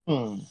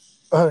Hmm.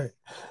 All right.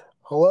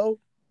 Hello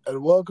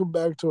and welcome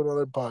back to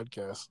another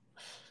podcast.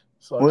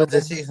 So I Was got my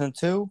this season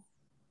two?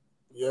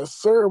 yes,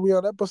 sir. We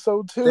on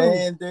episode 2.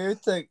 Damn,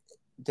 dude.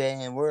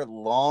 Damn, we're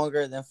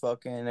longer than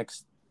fucking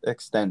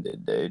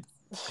extended, dude.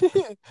 We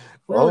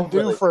were Oh, due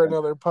really? for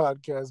another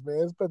podcast,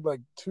 man. It's been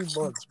like 2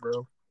 months,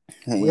 bro.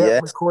 We haven't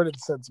Yes. recorded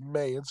since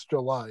May. It's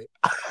July,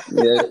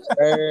 Yes,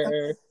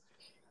 sir.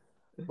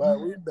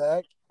 but we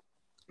back.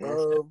 Yes,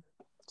 sir. Um,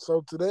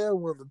 so today I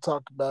wanted to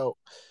talk about.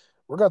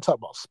 We're gonna talk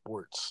about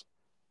sports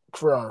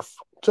for our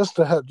just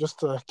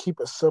to keep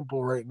it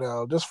simple right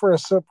now, just for a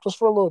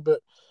little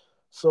bit.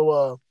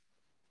 So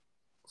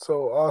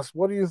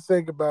what do you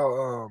think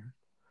about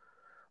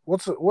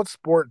what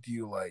sport do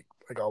you like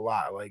a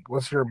lot? Like,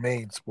 what's your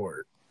main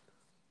sport?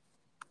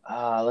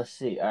 Let's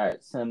see. All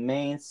right. So,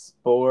 main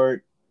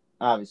sport,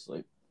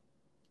 obviously,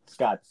 it's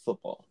got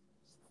football.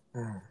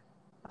 Mm,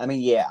 I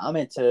mean, yeah, I'm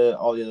into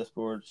all the other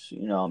sports. I'm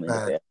into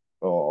fact.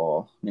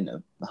 basketball, I'm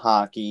into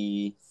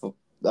hockey,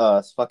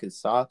 fucking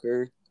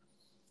soccer,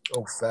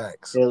 Oh,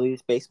 facts.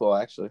 Phillies, baseball,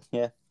 actually.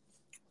 Yeah,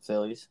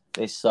 Phillies.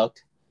 They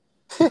sucked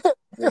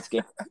this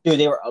game. Dude,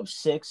 they were up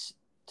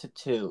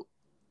 6-2.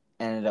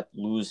 Ended up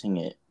losing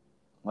it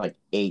like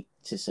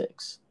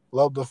 8-6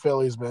 Love the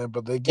Phillies, man,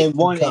 but they get in too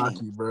one inning.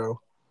 cocky, bro.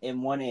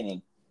 In one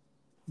inning.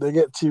 They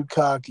get too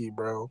cocky,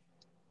 bro.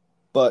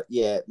 But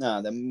yeah,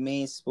 no, the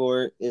main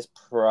sport is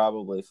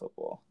probably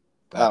football.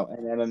 That Oh,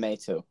 and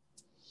MMA too.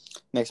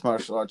 Mixed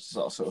martial arts is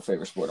also a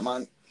favorite sport of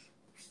mine.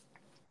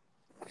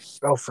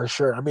 oh for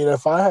sure. I mean,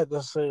 if I had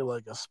to say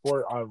like a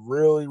sport I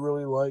really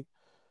really like,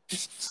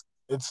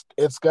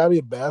 it's got to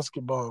be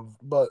basketball.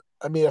 But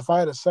I mean, if I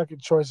had a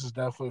second choice, it's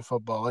definitely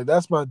football. Like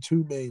that's my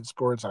two main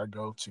sports I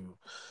go to.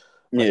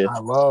 Like Yeah. I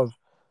love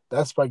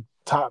that's my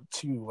top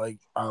two. Like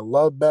I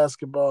love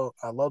basketball.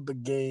 I love the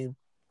game.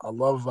 I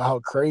love how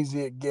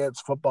crazy it gets.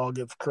 Football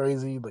gets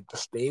crazy. Like the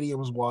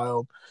stadium's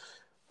wild.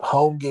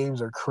 Home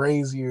games are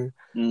crazier.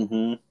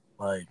 Mm-hmm.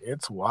 Like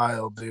it's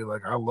wild, dude.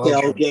 Like I love it.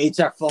 Tailgates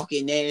are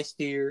fucking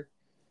nastier.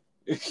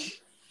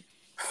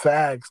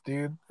 Facts,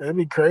 dude. It'd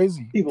be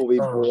crazy. People be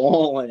Uh,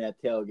 brawling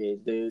at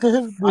tailgates, dude.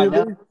 I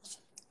know. dude,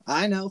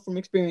 I know from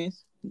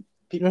experience.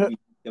 People be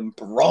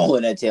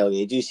brawling at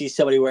tailgates. You see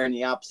somebody wearing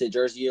the opposite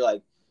jersey, you're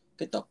like,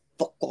 get the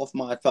fuck off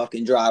my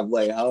fucking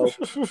driveway, ho.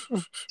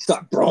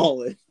 Start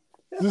brawling.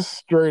 just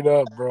straight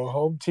up, bro.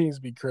 Home teams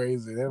be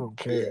crazy. They don't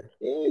Yeah, care.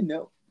 yeah,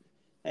 no.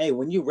 Hey,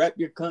 when you rep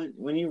your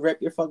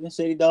fucking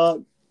city,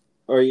 dog,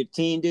 or your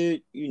team,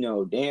 dude, you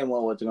know damn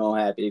well what's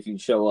gonna happen if you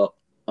show up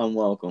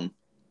unwelcome.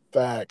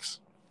 Facts.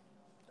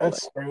 Like,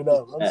 That's straight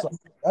up.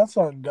 That's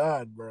on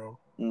God, bro.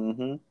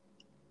 mm-hmm.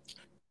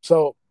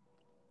 So,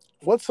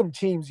 what's some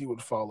teams you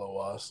would follow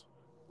us?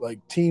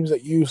 Like teams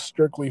that you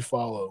strictly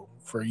follow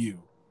for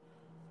you.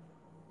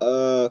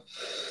 Uh,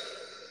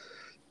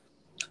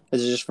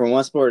 is it just for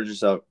one sport or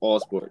just all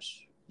sports?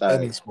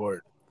 Any Like,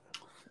 sport.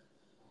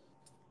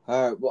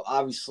 all right. Well,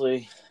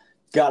 obviously,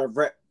 gotta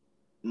rep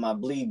my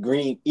bleed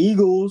green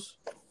Eagles.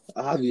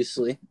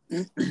 Obviously,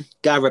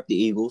 gotta rep the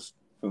Eagles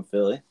from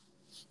Philly.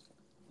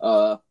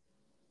 Uh,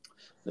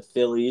 the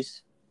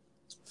Phillies,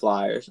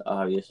 Flyers,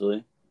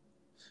 obviously.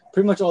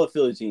 Pretty much all the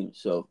Philly teams.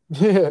 So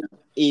Yeah.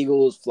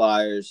 Eagles,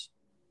 Flyers,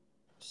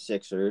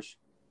 Sixers.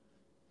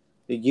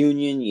 The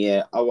Union,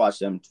 yeah, I watch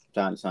them from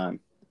time to time.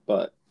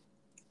 But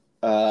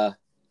uh,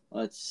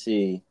 let's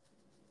see.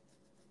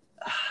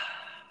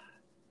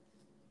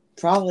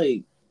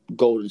 Probably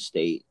Golden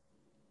State.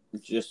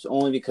 Just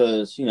only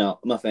because,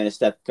 I'm a fan of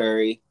Stephen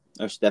Curry.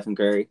 Yeah.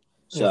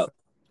 So,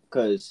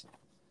 because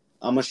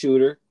I'm a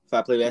shooter. If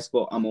I play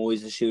basketball, I'm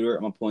always a shooter.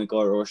 I'm a point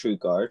guard or a shoot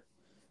guard.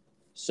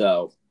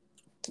 So,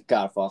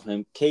 gotta follow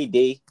him.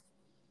 KD,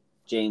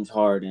 James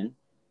Harden.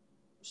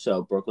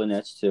 So, Brooklyn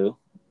Nets too.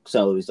 So,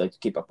 I always like to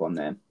keep up on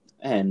them.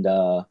 And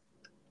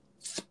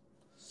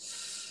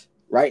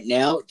right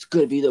now, it's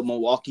going to be the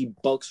Milwaukee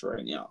Bucks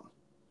right now.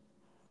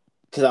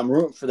 Because I'm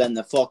rooting for them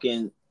to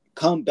fucking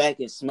come back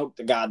and smoke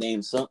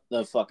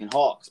the fucking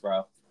Hawks,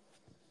 bro.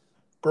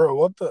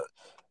 Bro,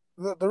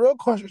 the real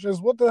question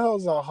is what the hell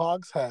does the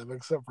Hawks have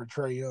except for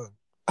Trey Young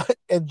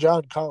and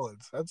John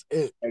Collins? That's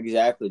it.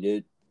 Exactly,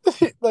 dude.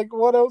 Like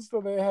what else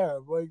do they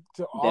have like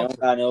to They don't offer?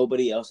 got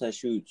nobody else that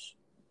shoots.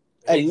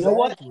 Hey, you know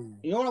what? Exactly.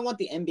 You know what I want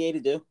the NBA to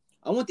do?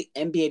 I want the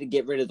NBA to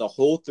get rid of the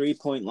whole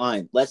 3-point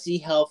line. Let's see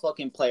how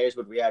fucking players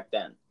would react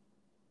then.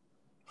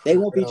 They For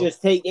won't be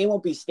real. they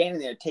won't be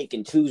standing there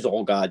taking twos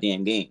all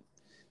goddamn game.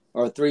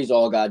 Or threes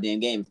all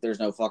goddamn game if there's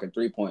no fucking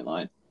 3-point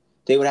line.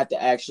 They would have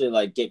to actually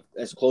like get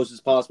as close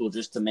as possible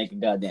just to make a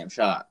goddamn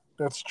shot.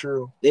 That's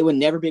true. They would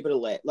never be able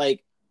to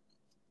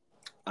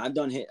I've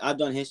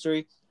done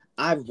history.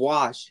 I've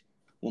watched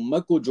when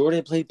Michael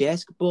Jordan played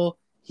basketball,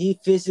 he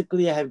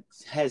physically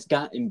has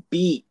gotten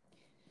beat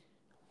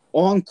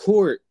on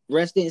court.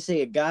 Rest didn't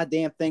say a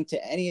goddamn thing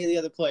to any of the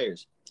other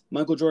players.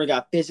 Michael Jordan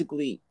got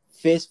physically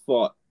fist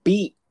fought,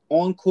 beat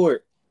on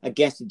court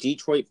against the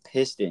Detroit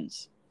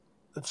Pistons.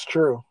 That's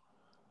true.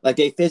 Like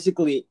they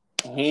physically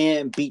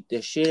hand beat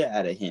the shit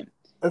out of him.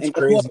 That's And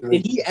guess what? crazy.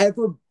 Did he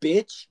ever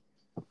bitch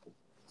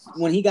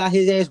when he got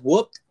his ass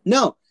whooped?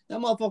 No. That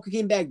motherfucker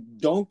came back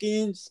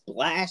dunking,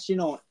 splashing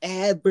on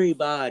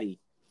everybody.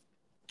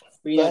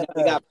 But, now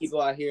we got people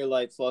out here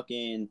like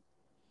fucking,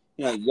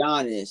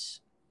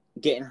 Giannis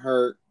getting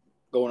hurt,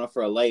 going up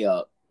for a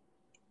layup.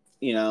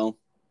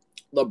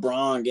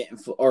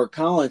 LeBron or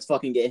Collins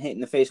fucking getting hit in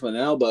the face with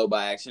an elbow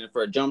by accident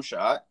for a jump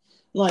shot.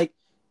 Like,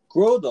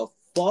 grow the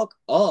fuck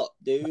up,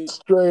 dude.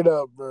 Straight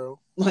up, bro.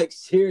 Like,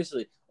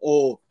 seriously.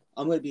 Oh,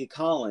 I'm going to be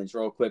Collins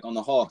real quick on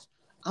the Hawks.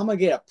 I'm going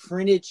to get a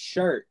printed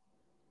shirt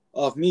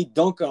of me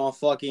dunking on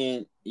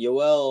fucking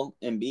Joel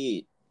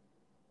Embiid.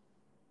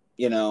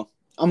 I'm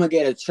going to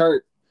get a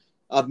shirt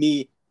of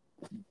me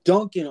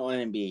dunking on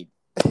Embiid.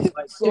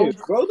 Like, dude,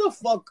 grow the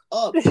fuck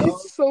up, bro.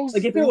 So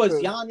like, if it was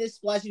Giannis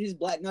splashing his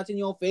black nuts in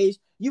your face,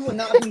 you would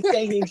not be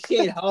saying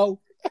shit, ho.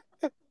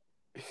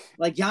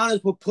 Like,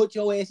 Giannis would put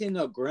your ass in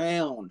the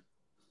ground.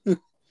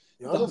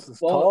 Giannis is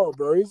tall,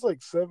 bro. He's like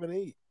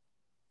 7'8".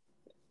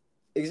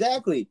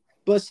 Exactly.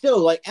 But still,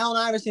 like, Allen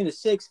Iverson is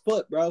 6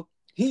 foot, bro.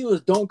 He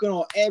was dunking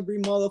on every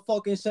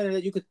motherfucking center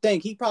that you could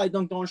think. He probably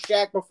dunked on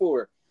Shaq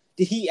before.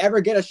 Did he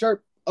ever get a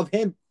shirt of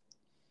him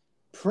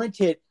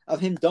printed of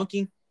him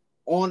dunking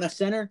on a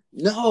center?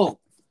 No.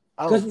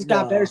 Because he's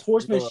got better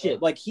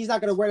sportsmanship. Like, he's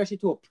not going to wear that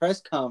shit to a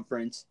press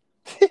conference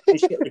and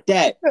shit like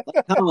that.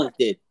 Like Collins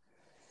did.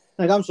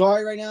 Like, I'm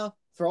sorry right now.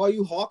 For all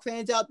you Hawk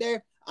fans out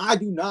there, I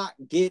do not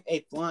give a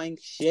flying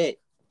shit.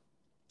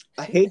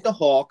 I hate the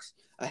Hawks.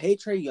 I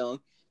hate Trae Young.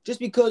 Just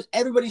because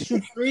everybody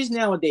shoots threes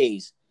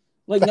nowadays.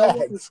 Like, no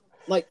one,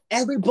 like,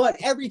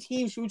 every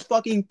team shoots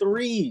fucking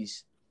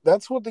threes.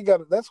 That's what they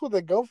got. That's what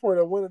they go for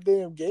to win a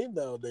damn game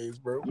nowadays,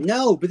 bro.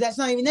 No, but that's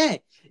not even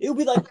that. It would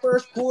be like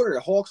first quarter.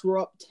 Hawks were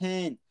up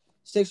 10.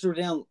 Sixers were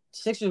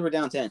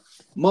down 10.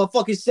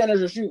 Motherfucking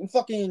centers are shooting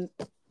fucking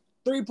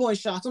 3-point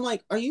shots. I'm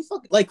like, are you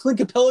fucking like Clint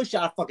Capella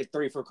shot a fucking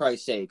 3 for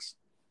Christ's sakes?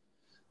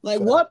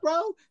 Like, what,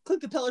 bro?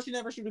 Clint Capella should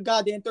never shoot a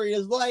goddamn 3 in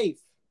his life.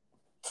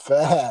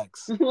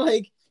 Facts.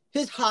 Like,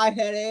 his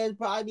high-head ass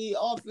probably be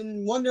off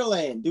in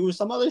Wonderland doing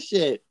some other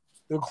shit.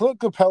 Dude, Clint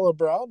Capella,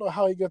 bro, I don't know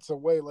how he gets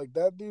away. Like,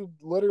 that dude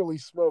literally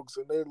smokes,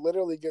 and they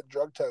literally get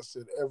drug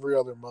tested every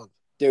other month.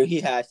 Dude,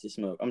 he has to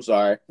smoke. I'm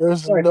sorry.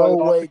 There's no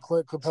way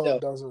Clint Capella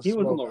doesn't smoke. He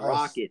was on the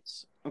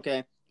Rockets,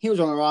 okay? He was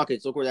on the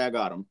Rockets. Look where that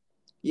got him.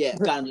 Yeah,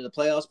 got him to the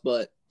playoffs,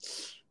 but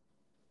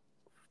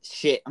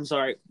shit, I'm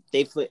sorry.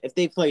 If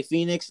they play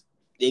Phoenix,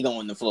 they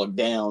going the fuck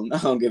down. I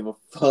don't give a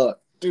fuck.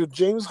 Dude,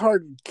 James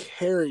Harden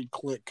carried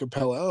Clint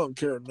Capella. I don't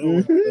care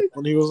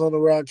when he was on the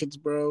Rockets,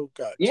 bro.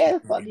 God, yeah,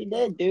 fuck, he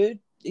did, dude.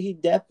 He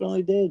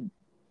definitely did.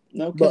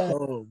 No cap.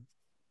 But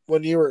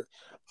when you were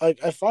like,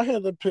 if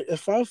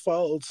I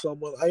followed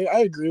someone,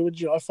 I agree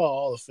with you. I follow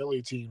all the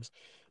Philly teams,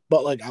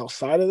 but like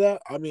outside of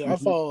that, I mean, I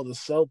follow the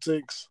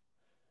Celtics,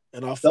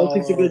 and I follow.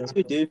 Celtics are good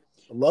too, dude.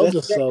 I love the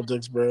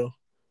Celtics, bro.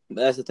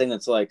 But that's the thing.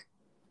 That's like,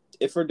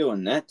 if we're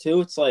doing that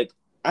too, it's like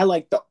I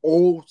like the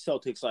old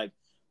Celtics, like.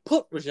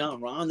 Put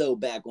Rajon Rondo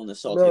back on the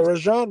Celtics. Bro,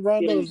 Rajon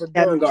Rondo is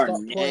Kevin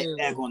Garnett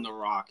back on the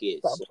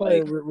Rockets.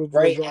 Like,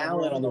 Ray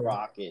Allen on the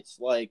Rockets.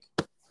 Like,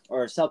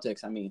 or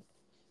Celtics, I mean.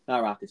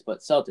 Not Rockets,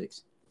 but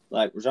Celtics.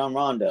 Like, Rajon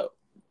Rondo.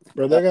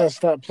 Bro, they got to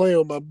stop playing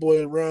with my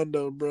boy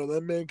Rondo, bro.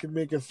 That man can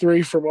make a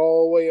 3 from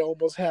all the way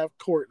almost half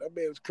court. That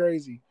man's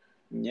crazy.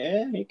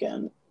 Yeah, he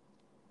can.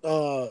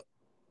 The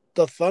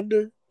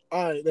Thunder.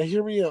 All right, now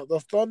hear me out.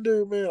 The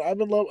Thunder, man, I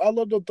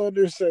love the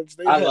Thunder since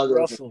they had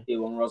Russell.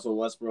 When Russell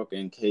Westbrook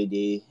and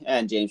KD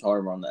and James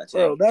Harden were on that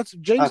Bro,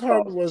 team. James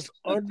Harden was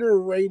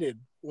underrated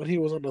when he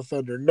was on the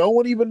Thunder. No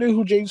one even knew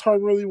who James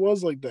Harden really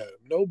was like that.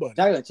 Nobody.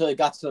 Exactly, until he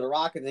got to the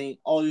Rockets, and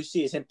all you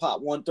see is him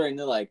pop 1 3, and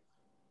they're like,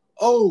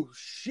 "Oh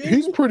shit,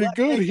 he's pretty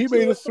good. He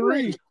made a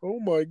 3.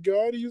 Oh my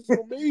god, he's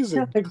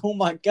amazing. Like, oh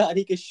my god,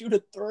 he can shoot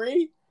a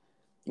 3."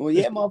 Well,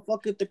 yeah,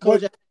 motherfucker, the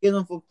coach had to give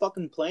him for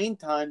fucking playing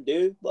time,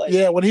 dude. Like,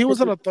 yeah, when he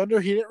was on the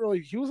Thunder, he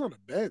was on the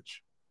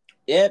bench.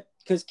 Yeah,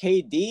 because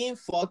KD and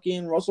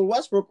fucking Russell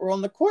Westbrook were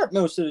on the court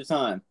most of the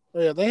time.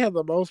 Yeah, they had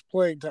the most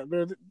playing time.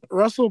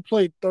 Russell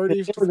played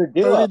 30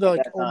 to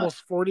like almost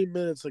 40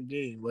 minutes a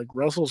game. Like,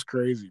 Russell's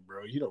crazy,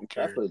 bro. You don't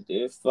care. Exactly,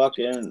 dude.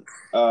 Fucking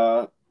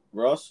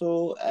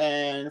Russell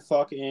and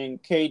fucking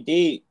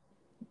KD,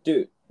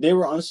 dude, they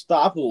were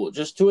unstoppable.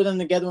 Just 2 of them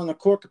together on the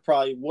court could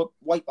probably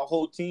wipe the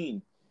whole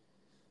team.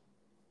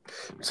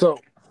 So,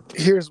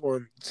 here's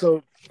one.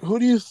 So, who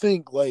do you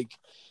think, like,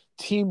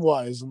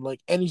 team-wise in,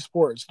 like, any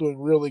sport is doing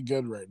really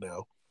good right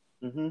now?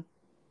 Mm-hmm.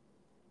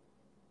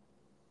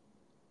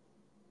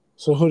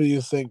 So, who do you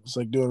think is,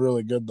 like, doing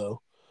really good,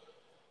 though?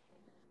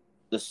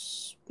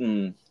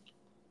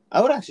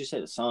 I would actually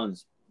say the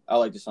Suns. I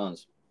like the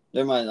Suns.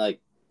 They're my, like,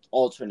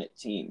 alternate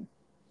team.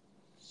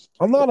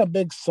 I'm not a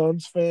big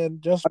Suns fan.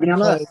 I'm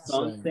not a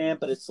Suns fan,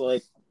 but it's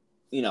like,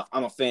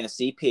 I'm a fan of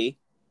CP.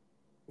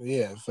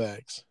 Yeah,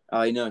 facts.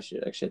 Oh,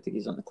 shit. Actually, I think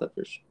he's on the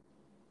Clippers.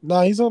 No,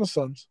 he's on the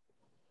Suns.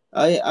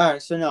 Oh, yeah. All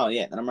right. So, no,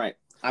 yeah, then I'm right.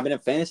 I've been a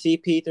fan of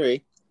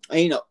CP3.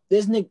 And,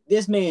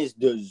 this man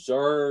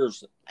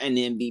deserves an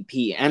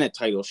MVP and a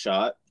title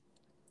shot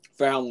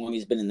for how long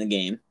he's been in the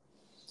game.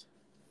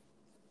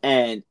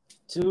 And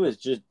 2 is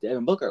just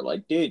Devin Booker.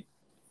 Like, dude,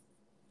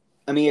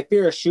 I mean, if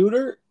you're a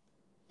shooter,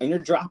 and you're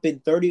dropping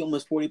 30,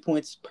 almost 40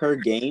 points per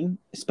game,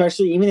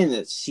 especially even in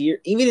the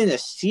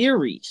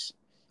series,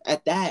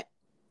 at that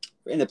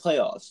in the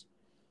playoffs,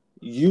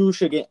 you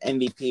should get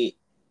MVP,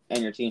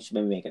 and your team should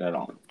be making it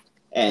on.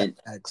 And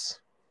X.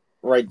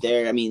 right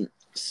there, I mean,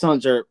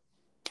 Suns are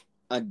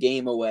a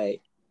game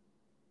away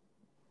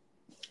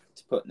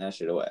to putting that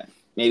shit away.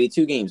 Maybe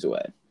 2 games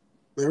away.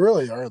 They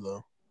really are,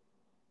 though.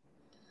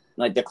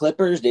 Like the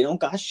Clippers, they don't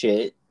got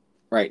shit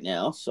right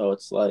now, so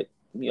it's like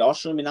y'all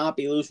should not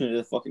be losing to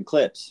the fucking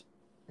Clips.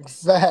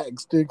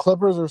 Facts, dude.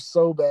 Clippers are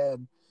so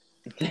bad.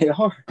 They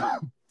are.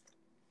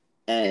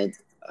 And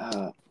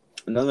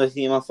another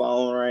team I'm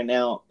following right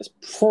now is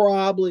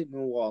probably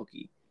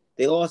Milwaukee.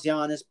 They lost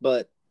Giannis,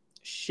 but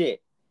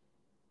shit.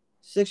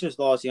 Sixers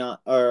lost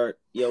Joel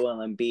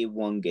Embiid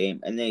 1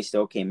 game, and they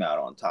still came out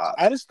on top.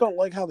 I just don't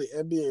like how the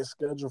NBA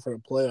schedule for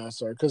the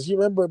playoffs are. Because you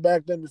remember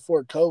back then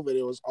before COVID,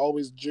 it was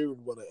always June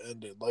when it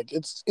ended. Like,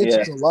 it's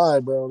July,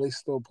 bro. They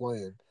still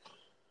playing.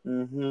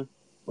 Mm-hmm.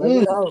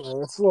 Like, I don't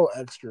know. It's a little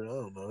extra.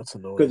 I don't know. It's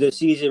annoying. Because the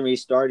season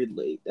restarted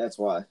late. That's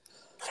why.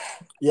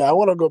 Yeah, I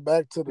want to go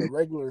back to the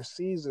regular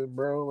season,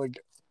 bro. Like,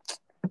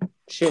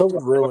 shit,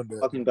 COVID ruined it.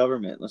 Fucking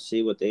government. Let's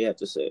see what they have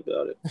to say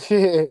about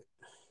it.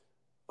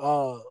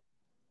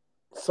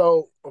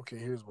 So, okay,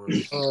 here's one.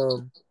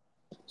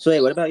 So, hey,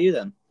 what about you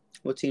then?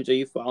 What teams are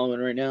you following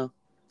right now?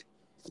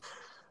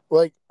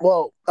 Like,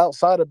 well,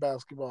 outside of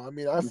basketball, I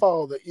mean, I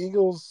follow the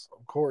Eagles,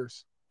 of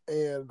course,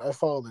 and I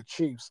follow the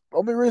Chiefs. The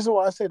only reason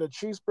why I say the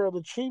Chiefs, bro,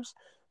 the Chiefs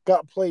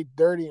got played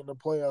dirty in the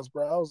playoffs,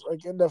 bro. I was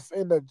like in the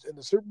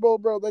Super Bowl,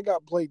 bro, they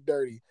got played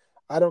dirty.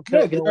 I don't care.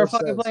 Yeah, because they're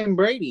fucking playing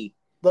Brady.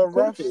 The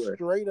refs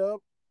straight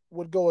up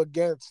would go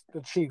against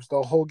the Chiefs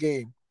the whole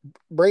game.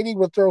 Brady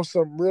would throw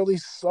some really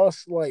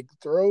sus like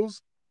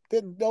throws.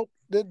 Didn't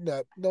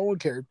that? No one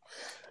cared.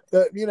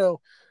 The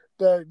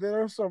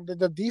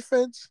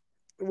defense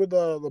with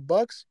the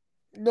Bucks.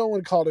 No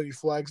one called any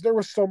flags. There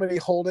were so many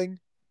holding,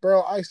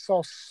 bro. I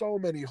saw so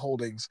many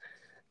holdings,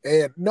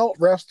 and no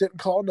refs didn't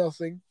call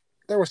nothing.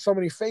 There were so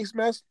many face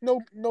masks. No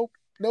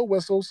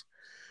whistles.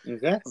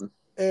 Exactly.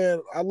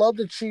 And I love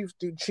the Chiefs,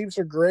 dude. Chiefs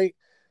are great.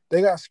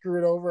 They got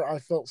screwed over. I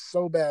felt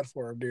so bad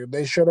for them, dude.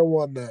 They should have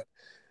won that.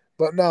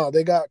 But no,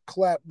 they got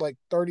clapped like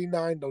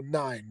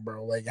 39-9,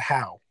 bro. Like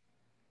how?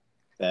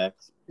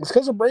 Facts. It's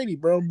because of Brady,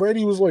 bro.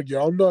 Brady was like,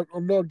 "Yeah, I'm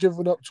not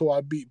giving up till I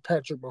beat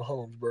Patrick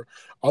Mahomes, bro.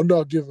 I'm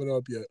not giving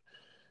up yet."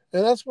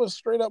 And that's what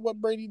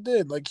Brady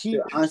did. Like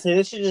honestly,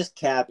 they should just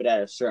cap it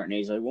at a certain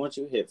age. Like once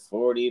you hit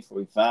 40,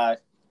 45,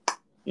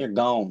 you're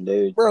gone,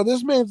 dude. Bro,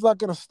 this man's not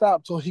gonna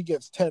stop till he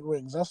gets 10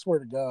 rings. I swear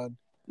to God.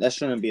 That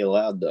shouldn't be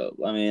allowed, though.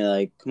 I mean,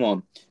 like, come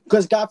on.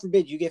 Because God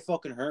forbid you get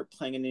fucking hurt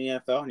playing in the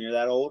NFL and you're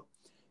that old.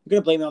 You're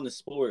gonna blame it on the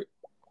sport.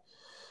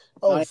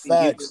 Oh,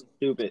 facts.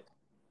 Stupid.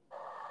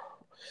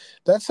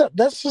 That's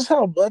just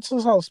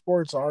how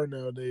sports are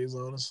nowadays,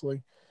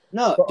 honestly.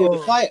 No, dude.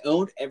 If I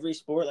owned every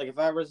sport, like if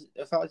I was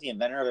the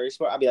inventor of every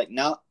sport, I'd be like,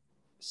 no,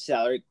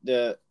 salary,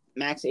 the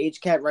max age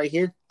cap right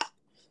here.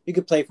 You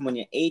could play from when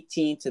you're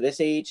 18 to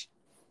this age.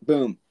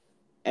 Boom.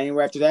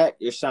 Anywhere after that,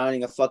 you're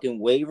signing a fucking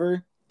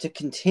waiver to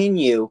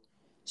continue,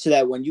 so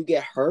that when you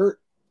get hurt,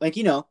 like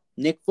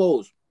Nick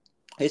Foles,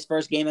 his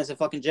first game as a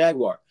fucking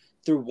Jaguar,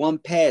 threw one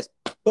pass,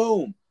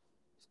 boom,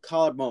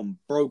 collarbone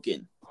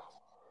broken.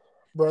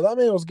 Bro, that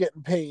man was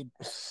getting paid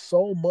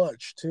so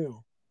much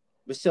too.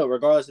 But still,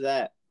 regardless of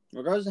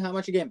how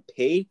much you're getting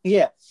paid,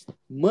 yeah,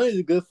 money's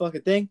a good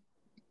fucking thing.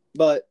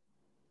 But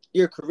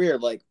your career,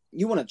 like,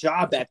 you want a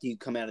job after you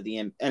come out of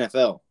the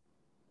NFL,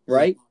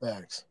 right?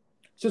 Thanks.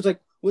 So it's like,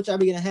 what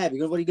job are you gonna have?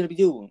 What are you gonna be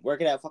doing?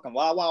 Working at fucking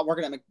Wawa,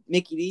 working at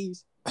Mickey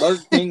D's,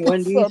 Burger King,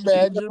 Wendy's. What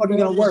the fuck are you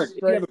gonna work?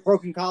 If you have a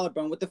broken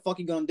collarbone, what the fuck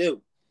are you gonna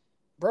do?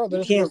 Bro,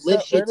 you can't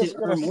lift shit to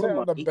earn more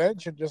money. On the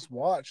bench and just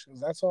watch,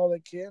 because that's all they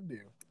can do.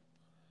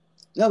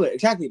 No, but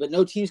exactly. But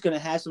no team's gonna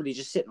have somebody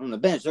just sitting on the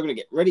bench. They're gonna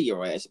get rid of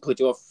your ass,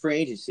 put you off free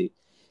agency,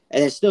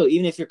 and then still,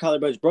 even if your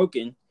collarbone's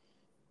broken,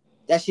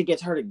 that shit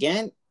gets hurt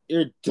again,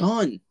 you're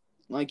done.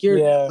 Like you're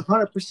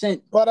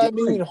 100%. But I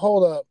mean,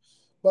 hold up.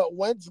 But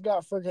Wentz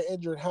got freaking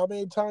injured how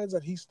many times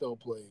and he still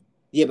played?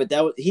 Yeah,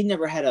 but he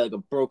never had a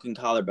broken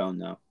collarbone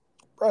though.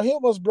 Bro, he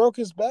almost broke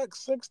his back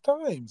 6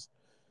 times.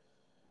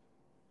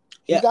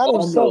 He got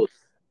himself.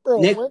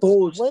 Bro, Nick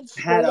Foles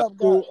had a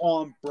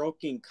full-on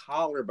broken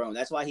collarbone.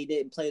 That's why he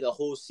didn't play the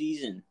whole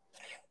season.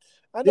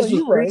 I know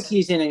you right.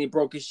 Season and he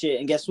broke his shit,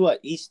 and guess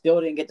what? He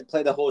still didn't get to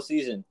play the whole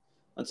season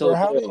until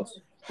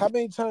how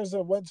many times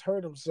did Wentz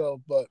hurt himself?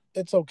 But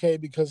it's okay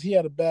because he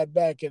had a bad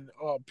back, and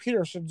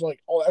Peterson's like,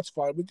 "Oh, that's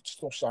fine. We can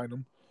still sign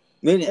him."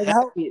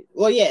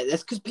 Well, yeah,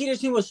 that's because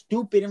Peterson was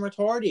stupid and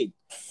retarded.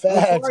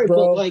 Facts,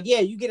 bro. But,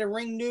 you get a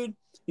ring, dude.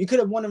 You could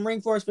have won a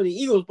ring for us for the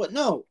Eagles, but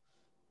no.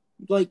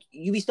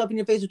 You be stuffing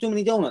your face with too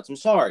many donuts. I'm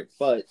sorry,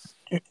 but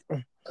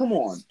come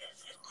on.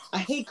 I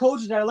hate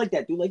coaches that are like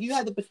that, dude. Like, you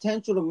have the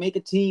potential to make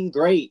a team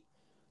great,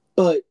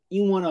 but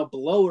you want to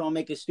blow it on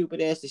making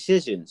stupid-ass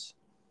decisions.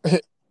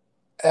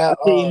 At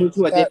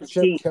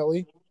Chip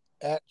Kelly.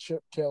 At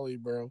Chip Kelly,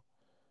 bro.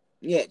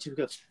 Yeah, Chip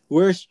Kelly.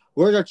 Where's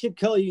our Chip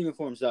Kelly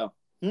uniforms, though?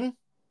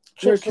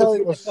 You're Chip supposed to Kelly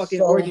get the was fucking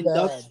so Oregon bad.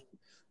 Ducks.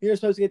 You're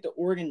supposed to get the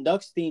Oregon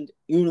Ducks themed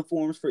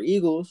uniforms for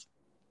Eagles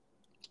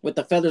with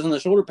the feathers on the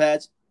shoulder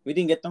pads. We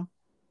didn't get them.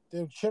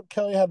 Dude, Chip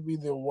Kelly had to be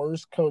the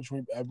worst coach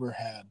we've ever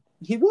had.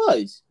 He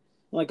was.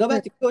 Like, go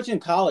back to coaching in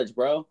college,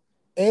 bro.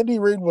 Andy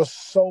Reid was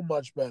so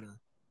much better.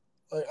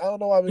 Like, I don't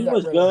know why we He got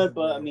was rid of good, him.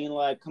 but Bro. I mean,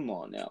 like, come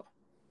on now.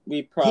 We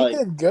He probably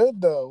did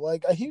good though.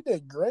 Like he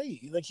did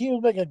great. Like he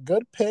was making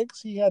good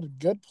picks. He had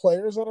good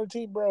players on our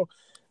team, bro.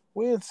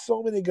 We had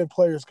so many good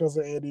players because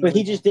of Andy but he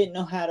Reid. just didn't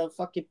know how to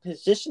fucking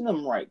position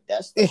them right.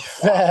 That's the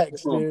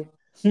Facts, problem.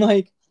 dude.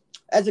 Like,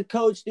 as a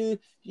coach, dude,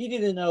 you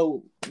need to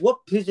know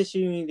what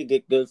position you need to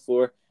get good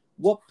for,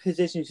 what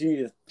positions you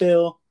need to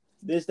fill,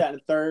 this, that, and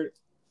the third.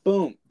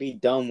 Boom, be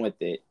done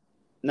with it.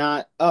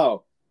 Not,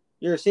 oh,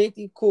 you're a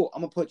safety? Cool,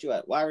 I'm going to put you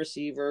at wide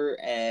receiver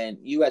and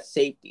you at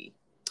safety.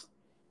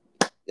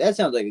 That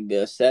sounds like a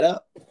good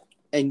setup.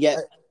 And yet,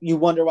 you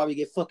wonder why we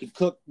get fucking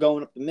cooked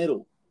going up the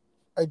middle.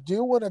 I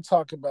do want to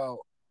talk about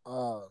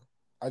our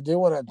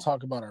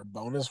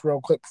bonus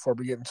real quick before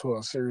we get into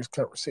a serious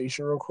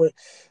conversation real quick.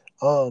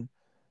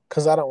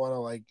 Because I don't want to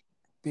like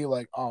be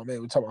like, oh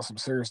man, we talk about some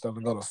serious stuff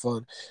and go to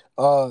fun.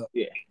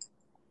 Yeah.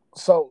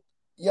 So,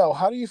 yo,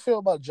 how do you feel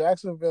about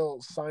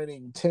Jacksonville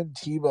signing Tim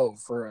Tebow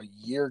for a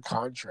year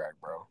contract,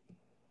 bro?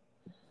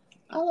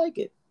 I like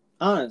it.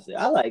 Honestly,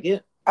 I like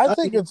it. I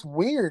think it's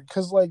weird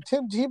because, like,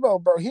 Tim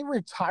Tebow, bro, he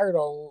retired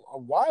a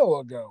while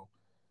ago.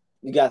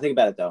 You got to think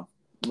about it, though.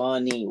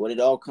 Money. What it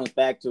all comes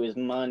back to is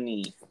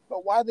money.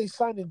 But why are they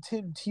signing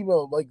Tim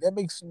Tebow? Like, that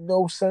makes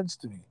no sense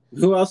to me.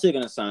 Who else are you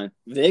going to sign?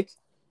 Vic?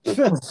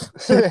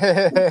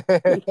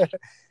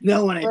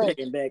 No one ain't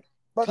picking Vic.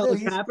 But Colin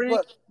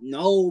Kaepernick?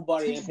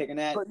 Nobody ain't picking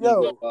that. But,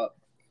 yo, up.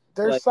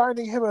 they're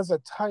signing him as a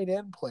tight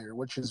end player,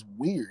 which is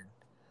weird.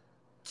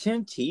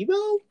 Tim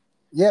Tebow?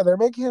 Yeah, they're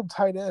making him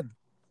tight end.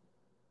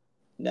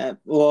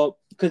 Well,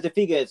 because if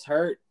he gets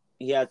hurt,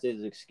 he has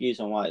his excuse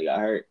on why he got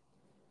hurt.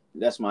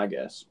 That's my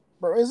guess.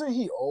 Bro, isn't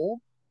he old?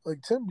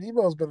 Like, Tim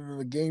Tebow's been in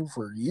the game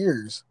for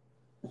years.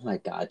 Oh my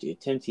god,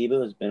 dude! Tim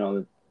Tebow has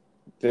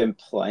been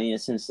playing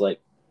since like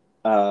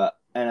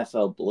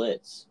NFL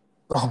Blitz.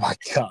 Oh my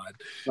god!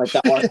 Like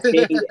the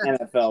arcade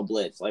NFL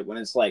Blitz, like when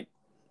it's like,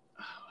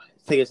 I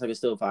think it's like a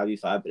still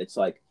 5v5, but it's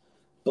like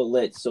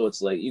Blitz, so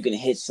it's like you can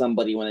hit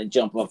somebody when they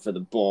jump up for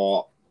the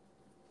ball.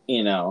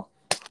 You know,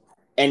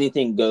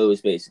 anything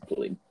goes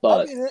basically.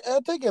 But I mean, I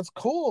think it's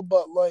cool,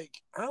 but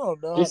like I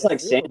don't know. Just like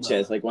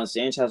Sanchez, like when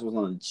Sanchez was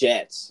on the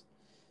Jets,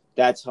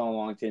 that's how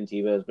long Tim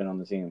Tebow has been on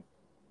the team.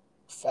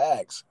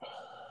 Facts.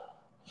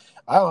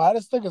 I don't know. I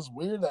just think it's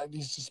weird that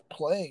he's just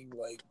playing.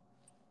 Like,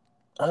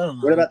 I don't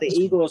know. What about the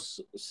Eagles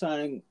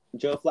signing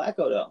Joe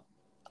Flacco, though?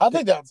 I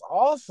think that's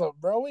awesome,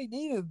 bro. We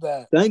needed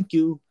that. Thank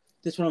you.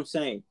 That's what I'm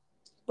saying.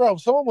 Bro,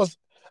 someone was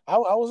I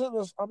was in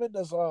this I'm in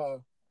this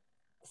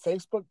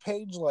Facebook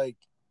page like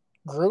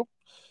group,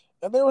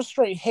 and they were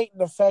straight hating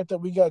the fact that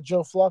we got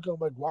Joe Flacco. I'm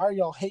like, why are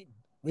y'all hating?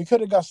 We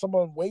could have got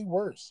someone way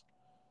worse.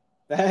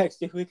 Facts.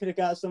 If we could have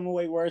got someone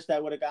way worse,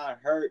 that would have got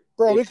hurt.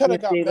 Bro, we could have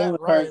got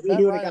Matt Ryan.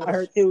 He would have got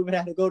hurt too. We would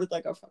have to go to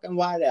like a fucking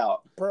wideout.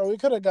 Bro, we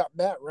could have got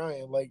Matt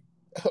Ryan. Like,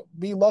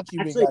 be lucky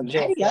Actually, we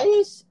got Matty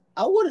Ice.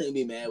 I wouldn't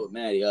be mad with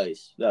Matty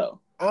Ice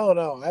though. I don't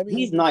know. I mean,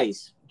 he's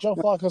nice. Joe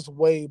Flacco's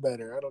way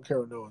better. I don't care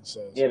what no one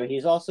says. Yeah, but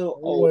he's also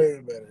old. Way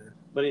better.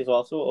 But he's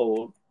also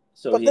old.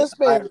 So but this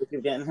man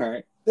is getting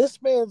hurt.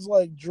 This man's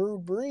like Drew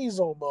Brees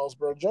almost,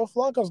 bro. Joe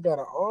Flacco's got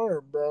an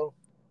arm, bro.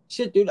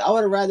 Shit, dude, I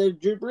would have rather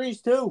Drew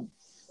Brees too.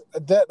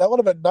 That would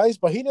have been nice,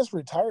 but he just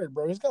retired,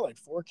 bro. He's got like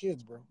 4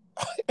 kids, bro.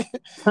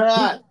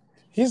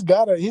 he's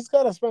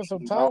gotta spend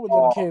some time with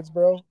them kids,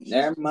 bro.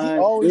 Never mind. He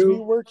always Drew.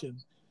 be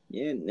working.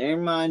 Yeah, never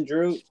mind,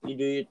 Drew. You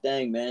do your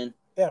thing, man.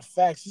 Yeah,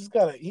 facts.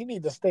 He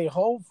need to stay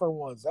home for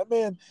once. That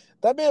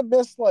man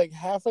missed like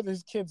half of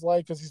his kid's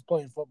life because he's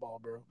playing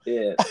football, bro.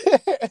 Yeah.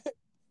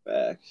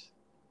 Facts.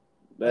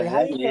 But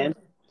like, hey, man,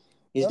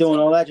 he's doing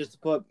all that just to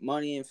put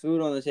money and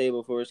food on the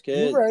table for his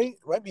kids. You're right.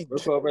 I mean,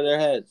 roof over their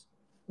heads.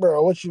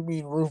 Bro, what you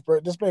mean roof, bro?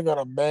 This man got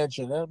a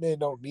mansion. That man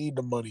don't need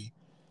the money.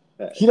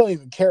 Facts. He don't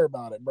even care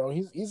about it, bro.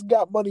 He's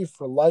got money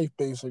for life,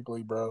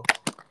 basically, bro.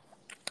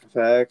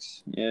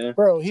 Facts. Yeah.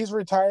 Bro, he's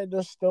retired.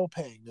 They're still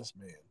paying this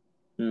man.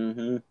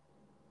 Mm-hmm.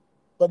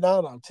 But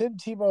no. Tim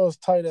Tebow is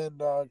tight end,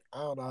 dog. I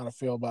don't know how to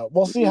feel about it.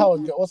 We'll see how it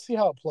goes. We'll see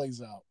how it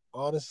plays out.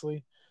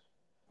 Honestly,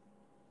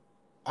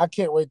 I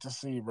can't wait to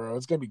see, bro.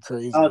 It's gonna be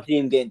crazy. I don't see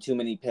him getting too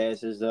many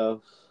passes,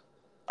 though.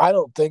 I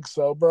don't think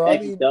so, bro.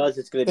 If he does,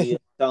 it's gonna be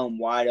thrown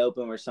wide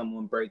open where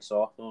someone breaks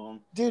off of him.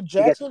 Dude,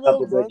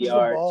 Jacksonville runs the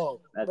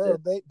ball. That's bro,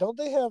 it.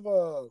 They have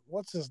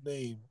what's his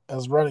name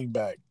as running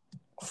back?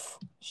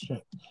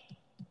 Shit.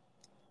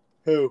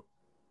 Who?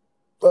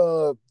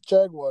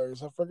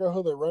 Jaguars. I forgot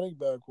who their running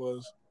back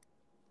was.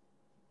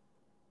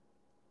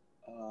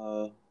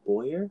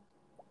 Boyer?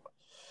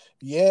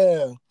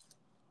 Yeah.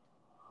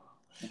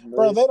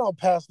 Bro, they don't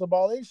pass the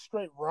ball. They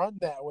straight run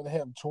that with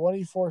him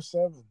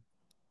 24/7.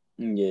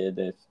 Yeah,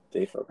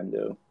 they fucking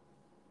do.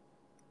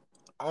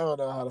 I don't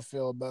know how to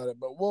feel about it,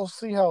 but we'll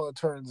see how it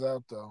turns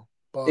out, though.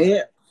 But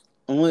yeah.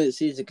 Only the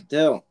season can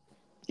tell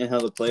and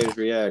how the players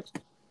react.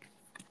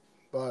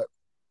 But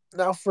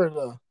now for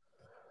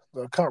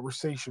the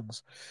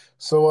conversations.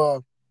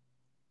 So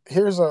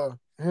here's a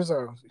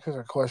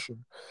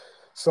question.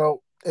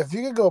 So if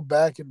you could go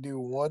back and do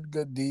one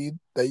good deed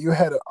that you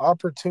had an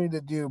opportunity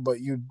to do but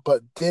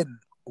didn't,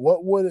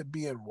 what would it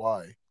be and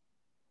why?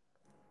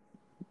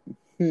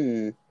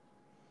 Hmm.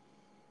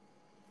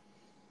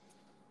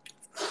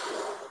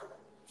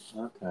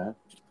 Okay.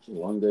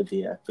 One good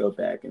deed I go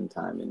back in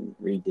time and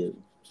redo.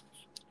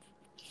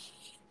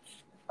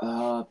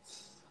 Uh,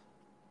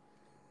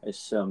 there's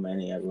so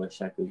many I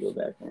wish I could go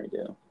back and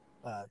redo.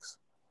 Facts.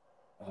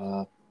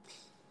 Uh,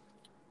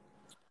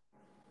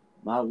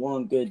 my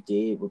one good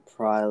deed would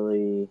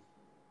probably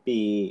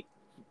be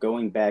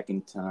going back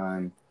in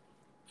time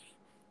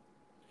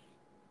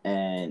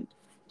and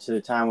to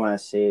the time when I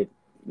saved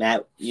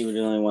Matt. You were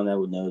the only one that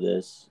would know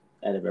this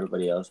out of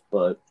everybody else,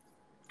 but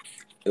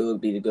it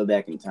would be to go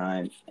back in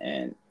time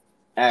and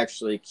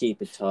actually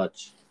keep in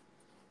touch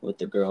with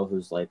the girl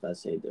whose life I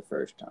saved the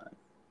first time.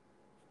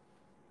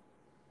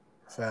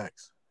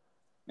 Facts.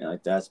 You know,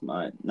 like that's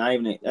my not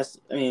even that's.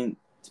 I mean,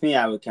 to me,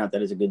 I would count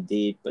that as a good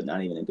deed, but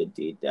not even a good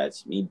deed.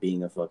 That's me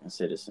being a fucking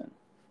citizen.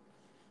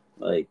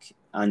 Like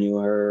I knew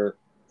her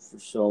for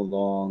so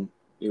long.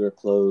 We were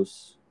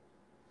close.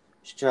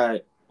 She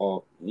tried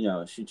all.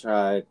 She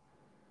tried.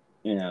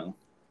 You know,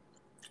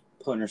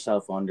 putting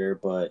herself under,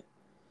 but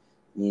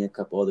me and a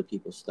couple other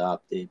people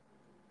stopped it.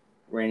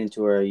 Ran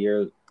into her a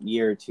year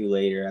or two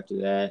later after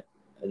that,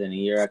 and then a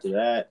year after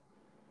that,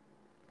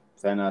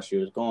 found out she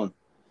was gone.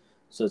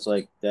 So it's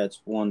like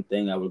that's one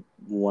thing I would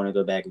want to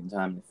go back in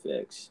time to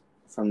fix.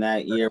 From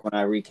that year when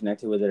I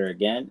reconnected with her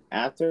again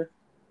after,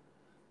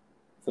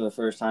 for the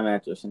first time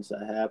after since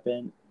that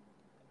happened,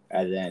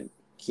 and then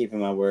keeping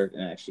my word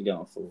and actually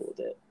going full with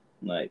it.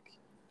 Like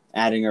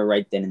adding her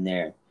right then and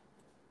there.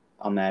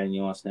 I'm adding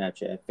you on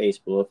Snapchat,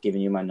 Facebook,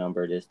 giving you my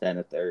number, this, that, and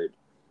the third.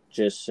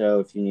 Just so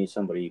if you need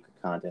somebody, you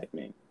could contact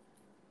me.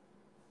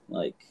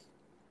 Like,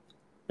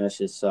 that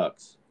shit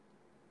sucks.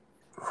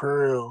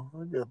 For real.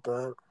 I get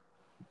that.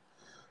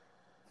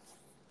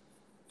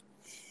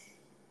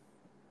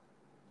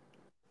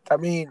 I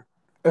mean,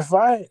 if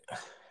I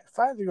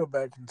had to go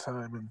back in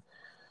time and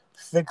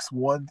fix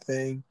one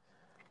thing,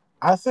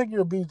 I think it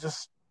would be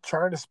just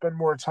trying to spend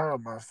more time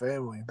with my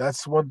family.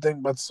 That's one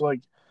thing, but it's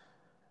like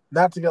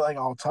not to get like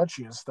all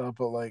touchy and stuff,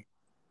 but like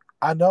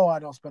I know I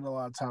don't spend a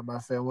lot of time with my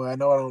family. I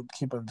know I don't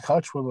keep in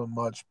touch with them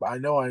much, but I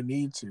know I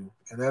need to.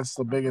 And that's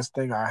the biggest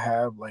thing I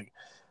have, like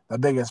the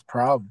biggest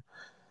problem.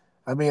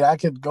 I mean, I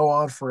could go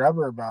on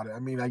forever about it. I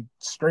mean, I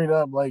straight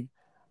up like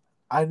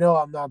I know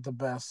I'm not the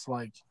best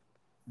like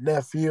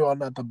nephew, I'm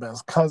not the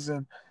best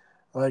cousin.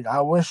 Like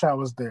I wish I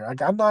was there.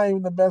 Like I'm not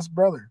even the best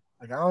brother.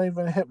 Like I don't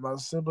even hit my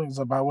siblings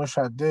up. I wish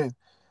I did.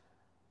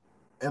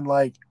 And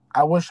like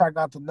I wish I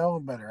got to know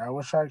him better. I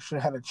wish I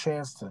actually had a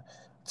chance to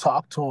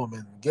talk to him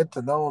and get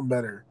to know him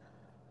better.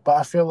 But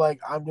I feel like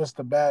I'm just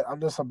a bad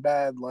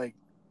like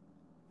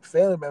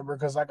family member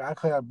because like I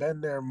could have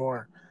been there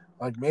more.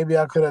 Like maybe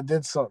I could have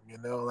did something, you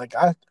know. Like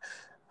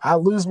I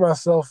lose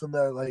myself in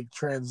the like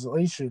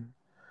translation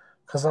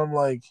because I'm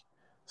like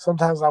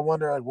sometimes I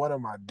wonder like what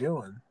am I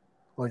doing?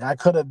 Like I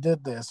could have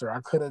did this or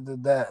I could have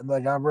did that, and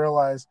like I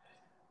realized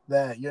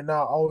that you're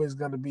not always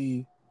gonna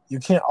be. You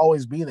can't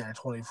always be there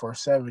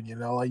 24/7. You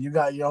know, like you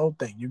got your own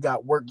thing. You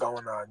got work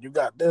going on. You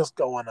got this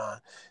going on.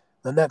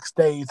 The next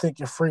day you think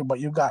you're free, but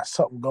you got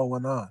something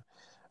going on.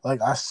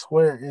 Like I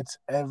swear it's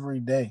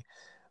every day.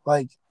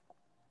 Like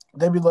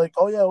they be like,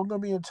 "Oh yeah, we're gonna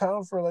be in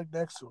town for like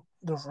next for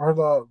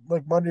the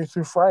like Monday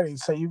through Friday."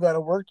 Say you got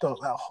to work though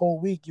that whole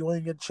week. You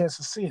only get a chance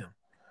to see him.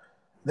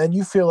 Then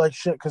you feel like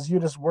shit because you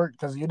just work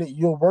because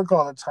you'll work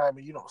all the time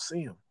and you don't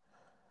see him,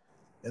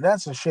 and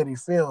that's a shitty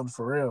feeling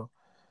for real.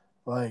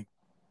 Like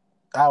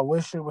I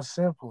wish it was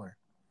simpler.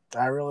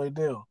 I really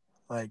do.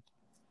 Like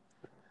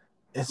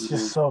it's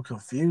just Mm-hmm. so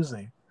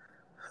confusing.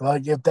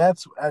 Like if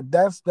that's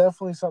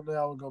definitely something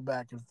I would go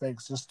back and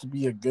fix just to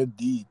be a good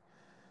deed.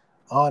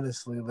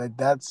 Honestly, like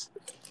that's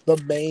the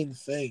main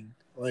thing.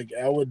 Like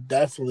I would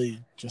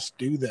definitely just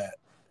do that.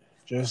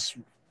 Just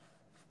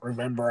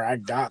remember I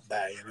got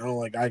that, you know,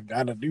 like I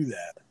gotta do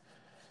that.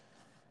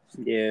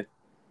 Yeah.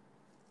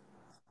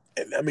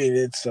 And I mean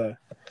it's a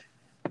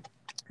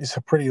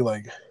pretty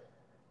like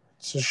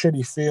it's a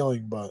shitty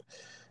feeling, but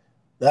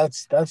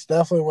that's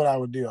definitely what I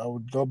would do. I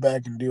would go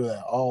back and do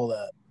that, all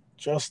that,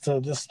 just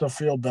to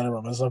feel better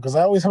about myself because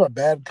I always have a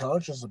bad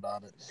conscience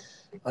about it.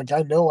 Like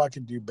I know I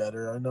could do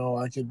better. I know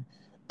I could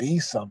be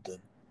something,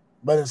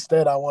 but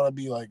instead I want to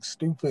be like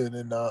stupid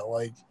and not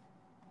like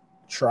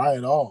try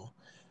at all.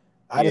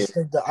 Yeah.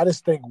 I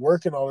just think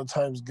working all the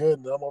time is good,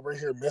 and I'm over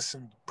here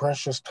missing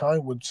precious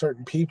time with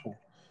certain people.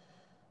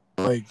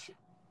 Like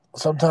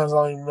sometimes I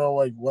don't even know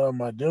like what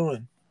am I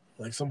doing.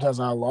 Like sometimes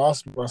I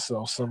lost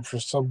myself some for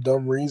some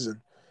dumb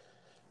reason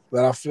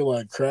that I feel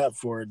like crap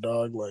for it,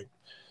 dog. Like,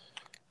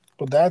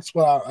 but that's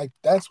what I like.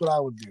 That's what I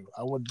would do.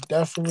 I would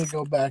definitely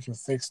go back and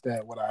fix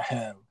that. What I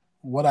have,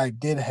 what I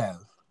did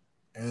have,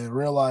 and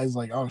realize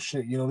like, oh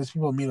shit, you know, these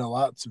people mean a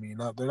lot to me.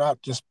 Not they're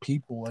not just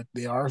people. Like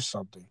they are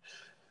something.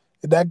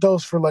 That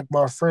goes for like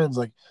my friends.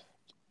 Like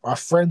my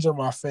friends are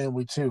my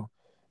family too,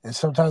 and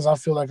sometimes I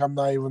feel like I'm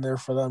not even there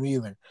for them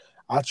either.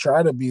 I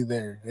try to be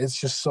there. It's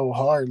just so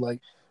hard.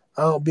 Like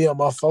I don't be on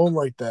my phone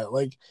like that.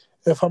 Like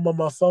if I'm on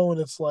my phone,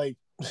 it's like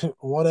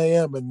 1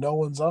 a.m. and no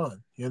one's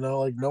on. You know,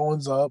 like no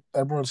one's up.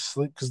 Everyone's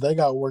asleep because they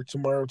got work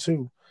tomorrow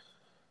too.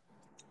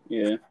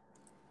 Yeah.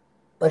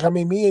 Like I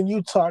mean, me and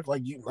you talk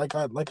like you like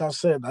I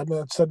said. I mean,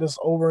 I've said this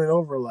over and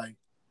over. Like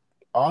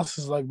Oz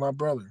is like my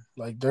brother.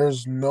 Like Mm-hmm.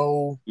 there's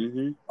no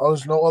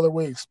other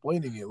way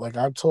explaining it. Like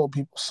I've told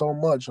people so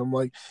much. I'm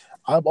like,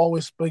 I've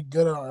always speak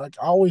good on like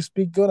I always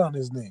speak good on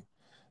his name.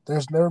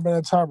 There's never been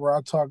a time where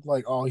I talk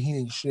like, oh, he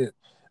ain't shit.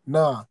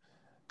 Nah,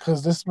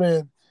 because this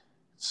man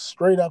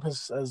straight up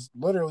has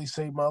literally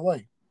saved my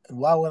life. And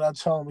why would I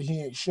tell him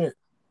he ain't shit?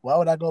 Why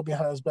would I go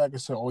behind his back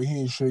and say, oh, he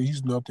ain't shit.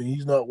 He's nothing.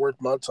 He's not worth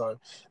my time.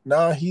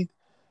 Nah, he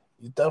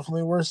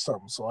definitely worth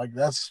something. So like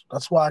that's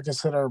why I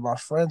consider my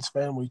friends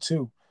family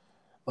too.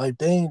 Like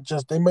they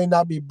may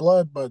not be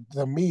blood, but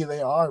to me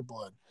they are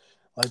blood.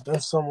 Like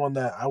there's someone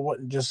that I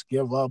wouldn't just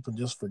give up and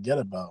just forget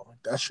about.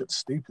 Like that shit's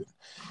stupid.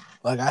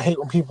 Like I hate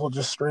when people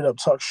just straight up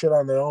talk shit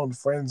on their own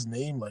friend's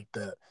name like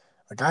that.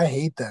 Like I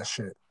hate that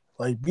shit.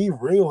 Like be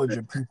real with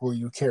your people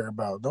you care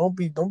about. Don't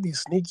be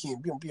sneaky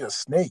and be a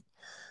snake.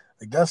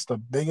 Like that's the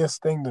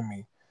biggest thing to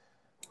me.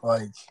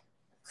 Like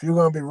if you're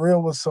gonna be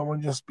real with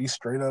someone, just be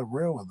straight up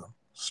real with them.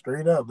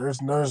 Straight up.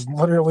 There's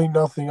literally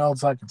nothing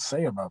else I could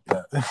say about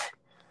that.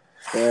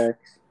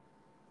 Facts.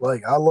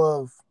 Like I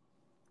love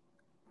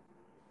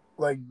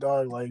like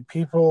dog, like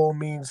people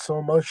mean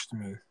so much to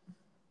me.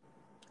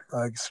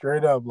 Like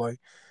straight up, like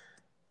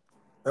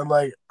and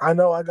like I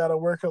know I gotta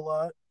work a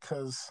lot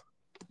because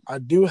I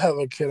do have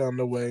a kid on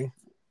the way,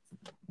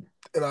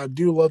 and I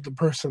do love the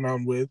person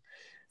I'm with,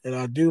 and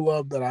I do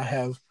love that I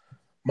have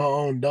my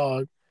own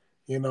dog.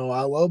 You know,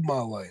 I love my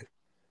life.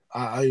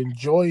 I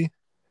enjoy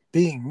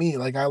being me.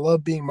 Like I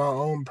love being my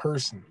own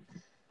person.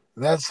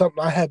 That's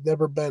something I have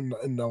never been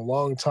in a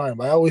long time.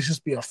 I always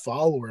just be a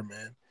follower,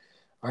 man.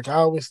 Like I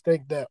always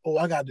think that, oh,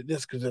 I got to do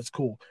this because that's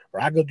cool,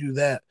 or I go do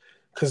that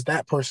because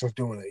that person's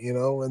doing it, you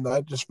know. And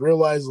I just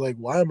realized, like,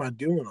 why am I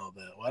doing all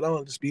that? Why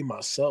don't I just be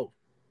myself?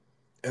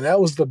 And that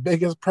was the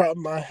biggest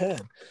problem I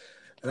had.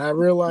 And I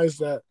realized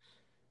that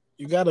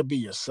you got to be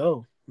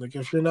yourself. Like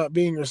if you're not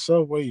being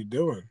yourself, what are you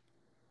doing?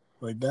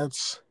 Like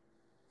that's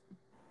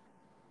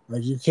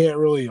like you can't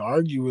really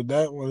argue with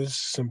that one.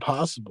 It's just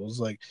impossible. It's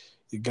like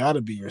you got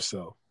to be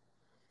yourself.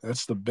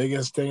 That's the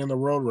biggest thing in the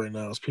world right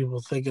now is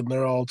people thinking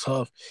they're all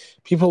tough.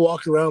 People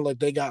walk around like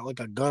they got like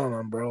a gun on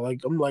them, bro.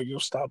 Like I'm like, yo,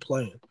 stop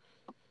playing.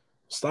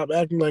 Stop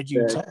acting like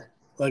you tough. Facts.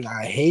 Like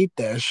I hate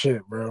that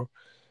shit, bro.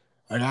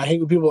 Like I hate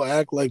when people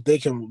act like they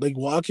can like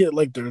walk it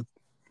like they're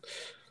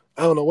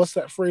I don't know what's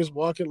that phrase,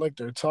 walk it like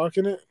they're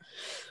talking it.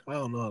 I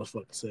don't know how to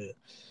fucking say it.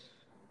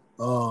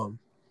 Um,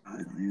 I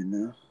don't even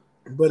know.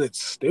 but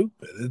it's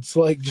stupid. It's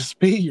like just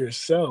be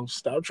yourself.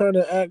 Stop trying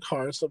to act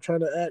hard. Stop trying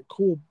to act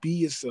cool. Be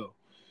yourself.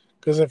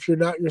 Because if you're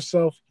not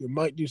yourself, you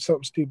might do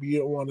something stupid you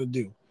don't want to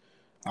do.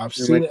 I've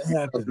You seen might it get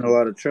yourself in happen. a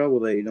lot of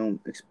trouble that you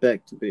don't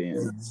expect to be in.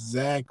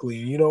 Exactly.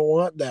 You don't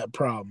want that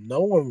problem.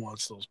 No one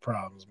wants those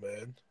problems,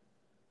 man.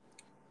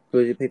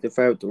 Because you picked a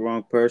fight with the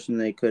wrong person,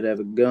 they could have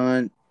a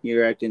gun.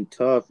 You're acting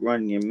tough,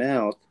 running your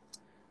mouth,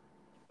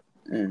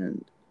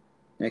 and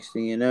next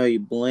thing you know, you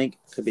blink,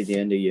 could be the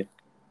end of you.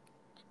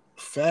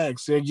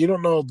 Facts. Yeah, you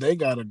don't know if they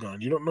got a gun.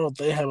 You don't know if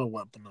they have a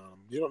weapon on them.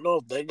 You don't know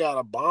if they got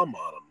a bomb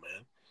on them,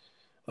 man.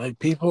 Like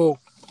people,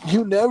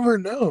 you never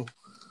know.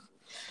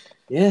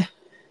 Yeah.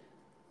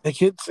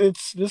 Like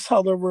it's this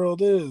how the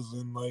world is,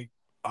 and like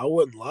I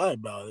wouldn't lie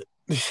about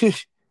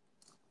it.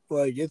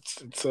 Like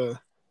it's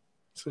a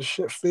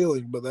shit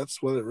feeling, but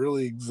that's what it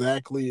really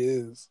exactly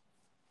is.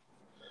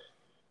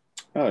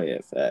 Oh yeah,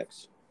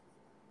 facts.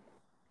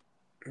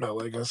 No,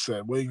 like I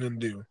said, what are you gonna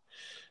do?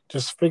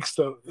 Just fix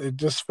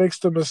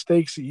the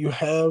mistakes that you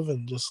have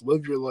and just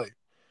live your life.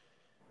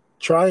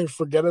 Try and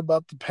forget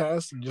about the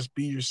past and just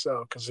be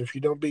yourself. Because if you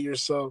don't be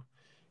yourself,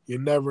 you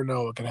never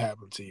know what can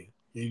happen to you.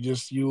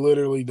 You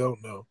literally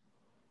don't know.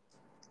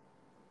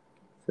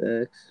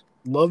 Facts.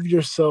 Love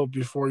yourself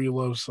before you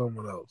love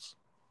someone else.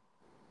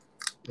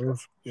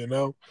 You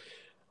know,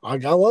 I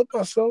love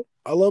myself.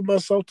 I love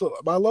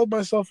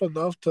myself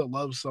enough to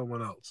love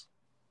someone else.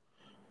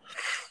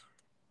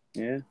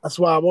 Yeah. That's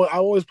why I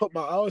always put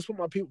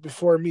my people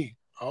before me.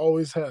 I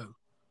always have.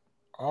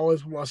 I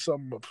always put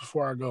myself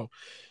before I go.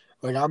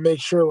 Like I make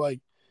sure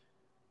like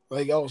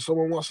oh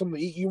someone wants something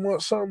to eat, you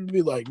want something to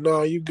be like no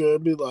nah, you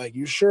good. Be like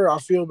you sure? I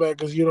feel bad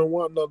because you don't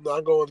want nothing.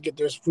 I go and get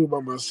this food by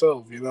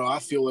myself. You know I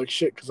feel like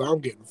shit because I'm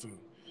getting food.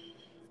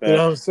 You know what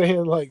I'm Facts.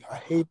 saying? Like I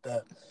hate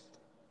that.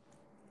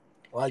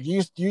 Like you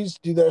used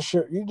to do that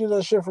shit. You do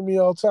that shit for me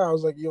all the time. I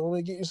was like, you want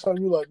me to get you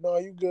something? You like, no,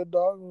 you good,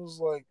 dog. It was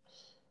like,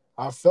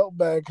 I felt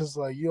bad because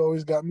like you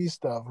always got me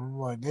stuff. I'm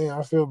like, damn,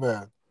 I feel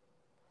bad.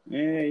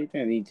 Yeah, you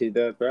don't need to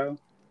that, bro.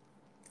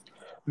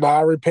 Nah,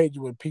 I repaid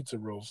you with pizza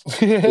rolls.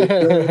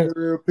 Yes,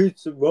 sir.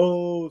 Pizza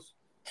rolls.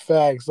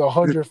 Facts,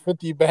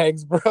 150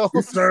 bags, bro.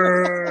 Yes,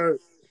 sir.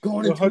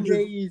 Going in two 100,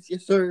 days.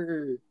 Yes,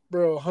 sir.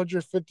 Bro,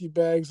 150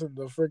 bags in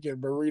the freaking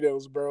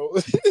burritos, bro.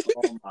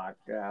 Oh my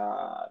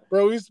god.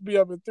 Bro, we used to be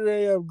up at 3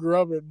 a.m.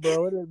 grubbing,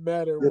 bro. It didn't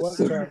matter Yes, what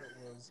sir. time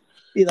it was.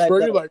 Be like, Bro,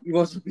 you like, you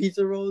want some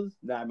pizza rolls?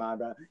 Nah, my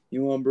bad.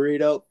 You want a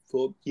burrito?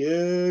 Fuck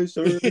yeah,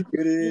 sir. Get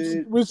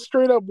it. we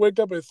straight up wake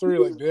up at 3,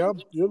 like, damn,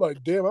 you're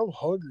like, damn, I'm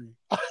hungry.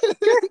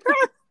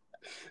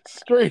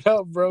 Straight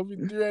up, bro. Be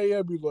 3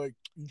 a.m. Be like,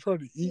 you trying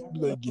to eat? Be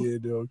like, yeah,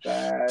 dog.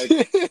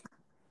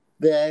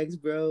 Bags,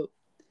 bro.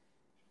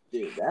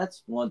 Dude,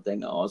 that's one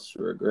thing I also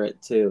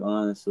regret too,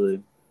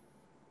 honestly.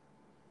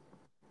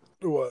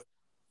 What?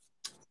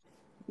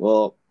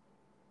 Well,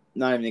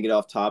 not even to get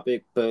off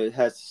topic, but it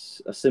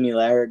has a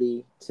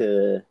similarity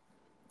to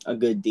a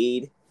good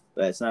deed,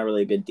 but it's not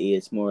really a good deed.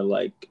 It's more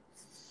like,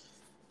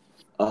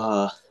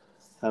 how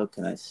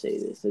can I say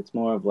this? It's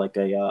more of like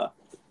a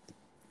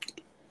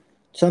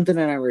something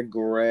that I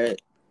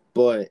regret,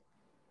 but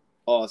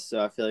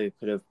also I feel like it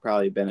could have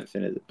probably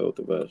benefited both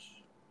of us.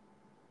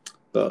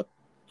 But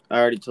I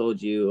already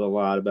told you a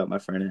lot about my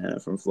friend Hannah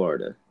from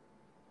Florida.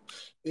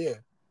 Yeah.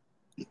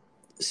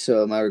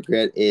 So my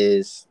regret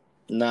is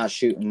not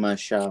shooting my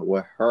shot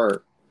with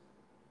her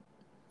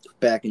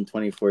back in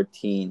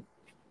 2014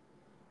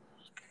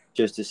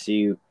 just to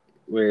see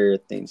where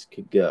things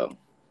could go.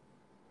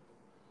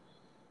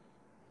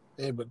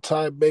 Hey, but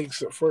time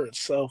makes it for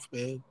itself,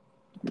 man.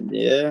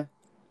 Yeah.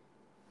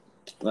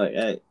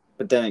 Like,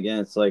 but then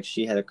again, it's like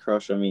she had a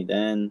crush on me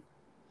then.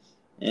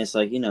 And it's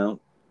like,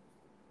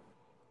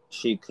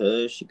 she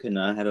could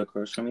not have a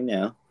crush on me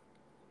now.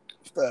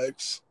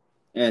 Thanks.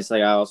 And it's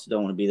like, I also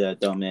don't want to be that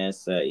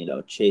dumbass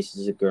that,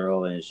 chases a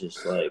girl and it's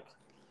just like,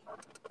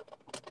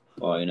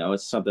 well,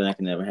 it's something that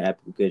can never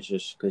happen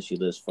just because she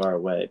lives far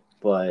away.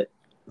 But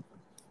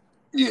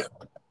yeah,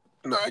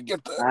 no, I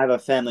get that. I have a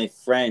family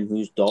friend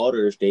whose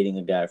daughter is dating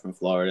a guy from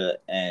Florida,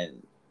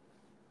 and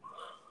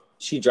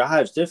she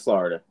drives to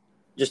Florida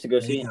just to go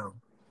see him.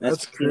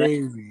 That's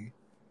crazy.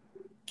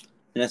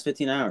 And that's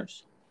 15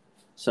 hours.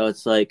 So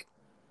it's like,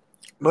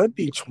 might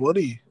be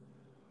 20,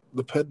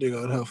 depending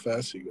on how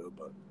fast you go.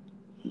 But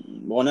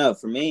well, no,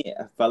 for me,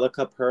 if I look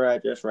up her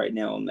address right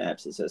now on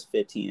maps, it says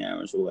 15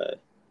 hours away.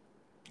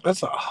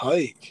 That's a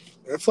hike.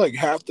 That's like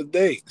half the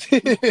day.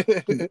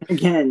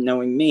 Again,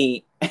 knowing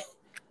me,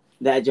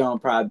 that joint will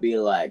probably be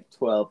like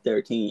 12,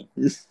 13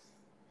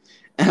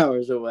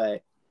 hours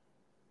away.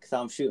 Because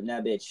I'm shooting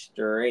that bitch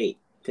straight.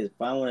 Because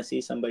if I want to see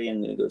somebody,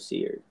 I'm going to go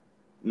see her.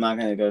 I'm not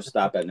going to go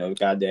stop at no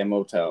goddamn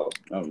motel.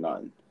 No,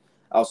 nothing.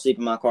 I'll sleep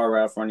in my car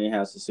right in front of your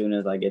house as soon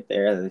as I get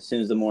there. As soon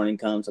as the morning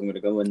comes, I'm going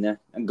to go in there.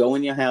 I'm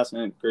going in your house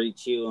and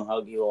greet you and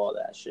hug you, all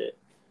that shit.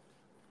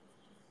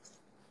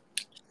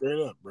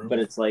 Straight up, bro. But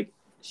it's like,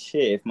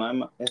 shit,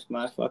 if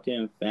my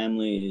fucking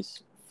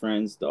family's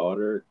friend's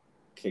daughter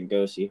can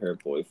go see her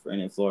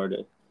boyfriend in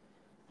Florida,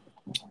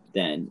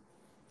 then,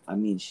 I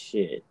mean,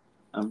 shit,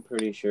 I'm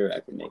pretty sure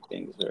I can make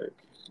things work.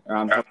 Or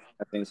I'm hoping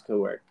that things could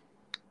work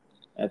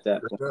at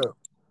that point. Yeah.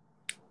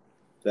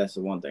 That's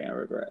the one thing I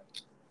regret.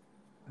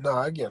 No,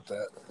 I get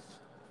that.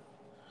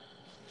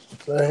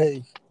 But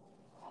hey,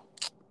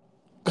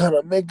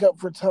 gotta make up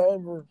for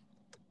time, or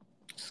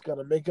just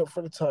gotta make up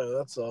for the time.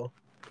 That's all.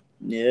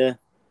 Yeah.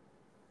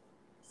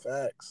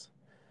 Facts.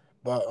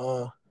 But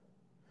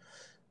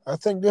I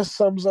think this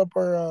sums up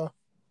our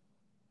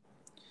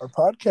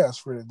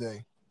podcast for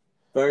today.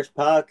 First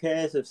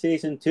podcast of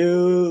season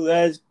 2.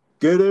 Let's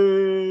get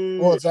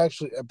it. Well, it's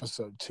actually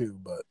episode 2,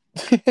 but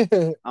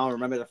I don't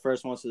remember the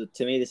first one, so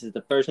to me, this is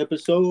the first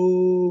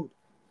episode.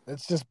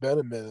 It's just been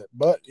a minute.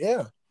 But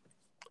yeah,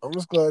 I'm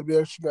just glad we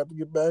actually got to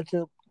get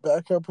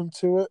back up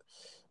into it.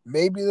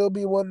 Maybe there'll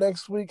be one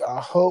next week. I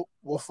hope.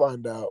 We'll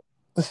find out.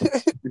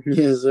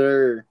 Yes,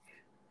 sir.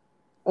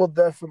 We'll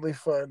definitely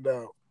find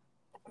out.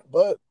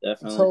 But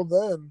until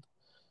then,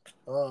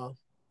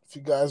 if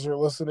you guys are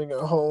listening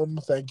at home,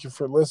 thank you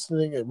for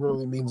listening. It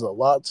really means a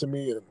lot to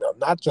me, and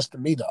not just to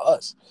me, to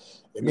us.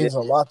 It means a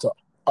lot to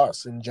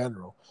us in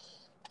general.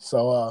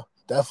 So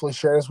definitely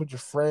share this with your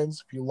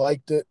friends. If you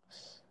liked it,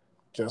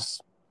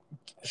 just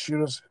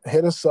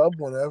hit us up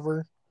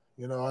whenever.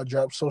 I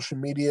drop social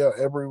media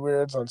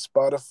everywhere. It's on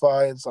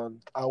Spotify.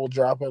 I will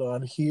drop it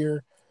on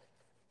here.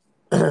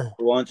 You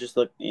want to just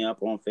look me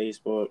up on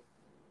Facebook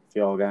if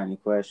y'all got any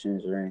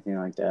questions or anything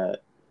like that.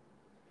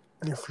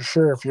 Yeah, for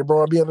sure. If you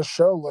want to be on the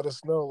show, let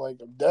us know. Like,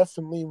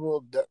 definitely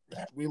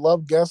we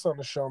love guests on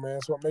the show, man.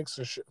 It's what makes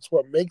us. It's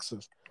what makes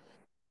us.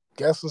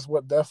 Guests is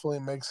what definitely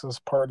makes us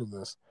part of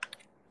this.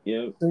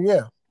 Yep. So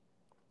yeah.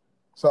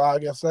 So I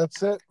guess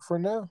that's it for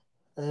now.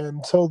 And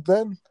until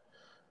then,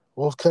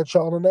 we'll catch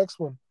y'all on the next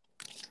one.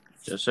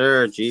 Yes,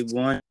 sir.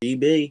 G1,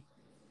 GB.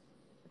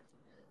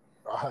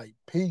 All right.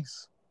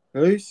 Peace.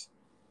 Peace.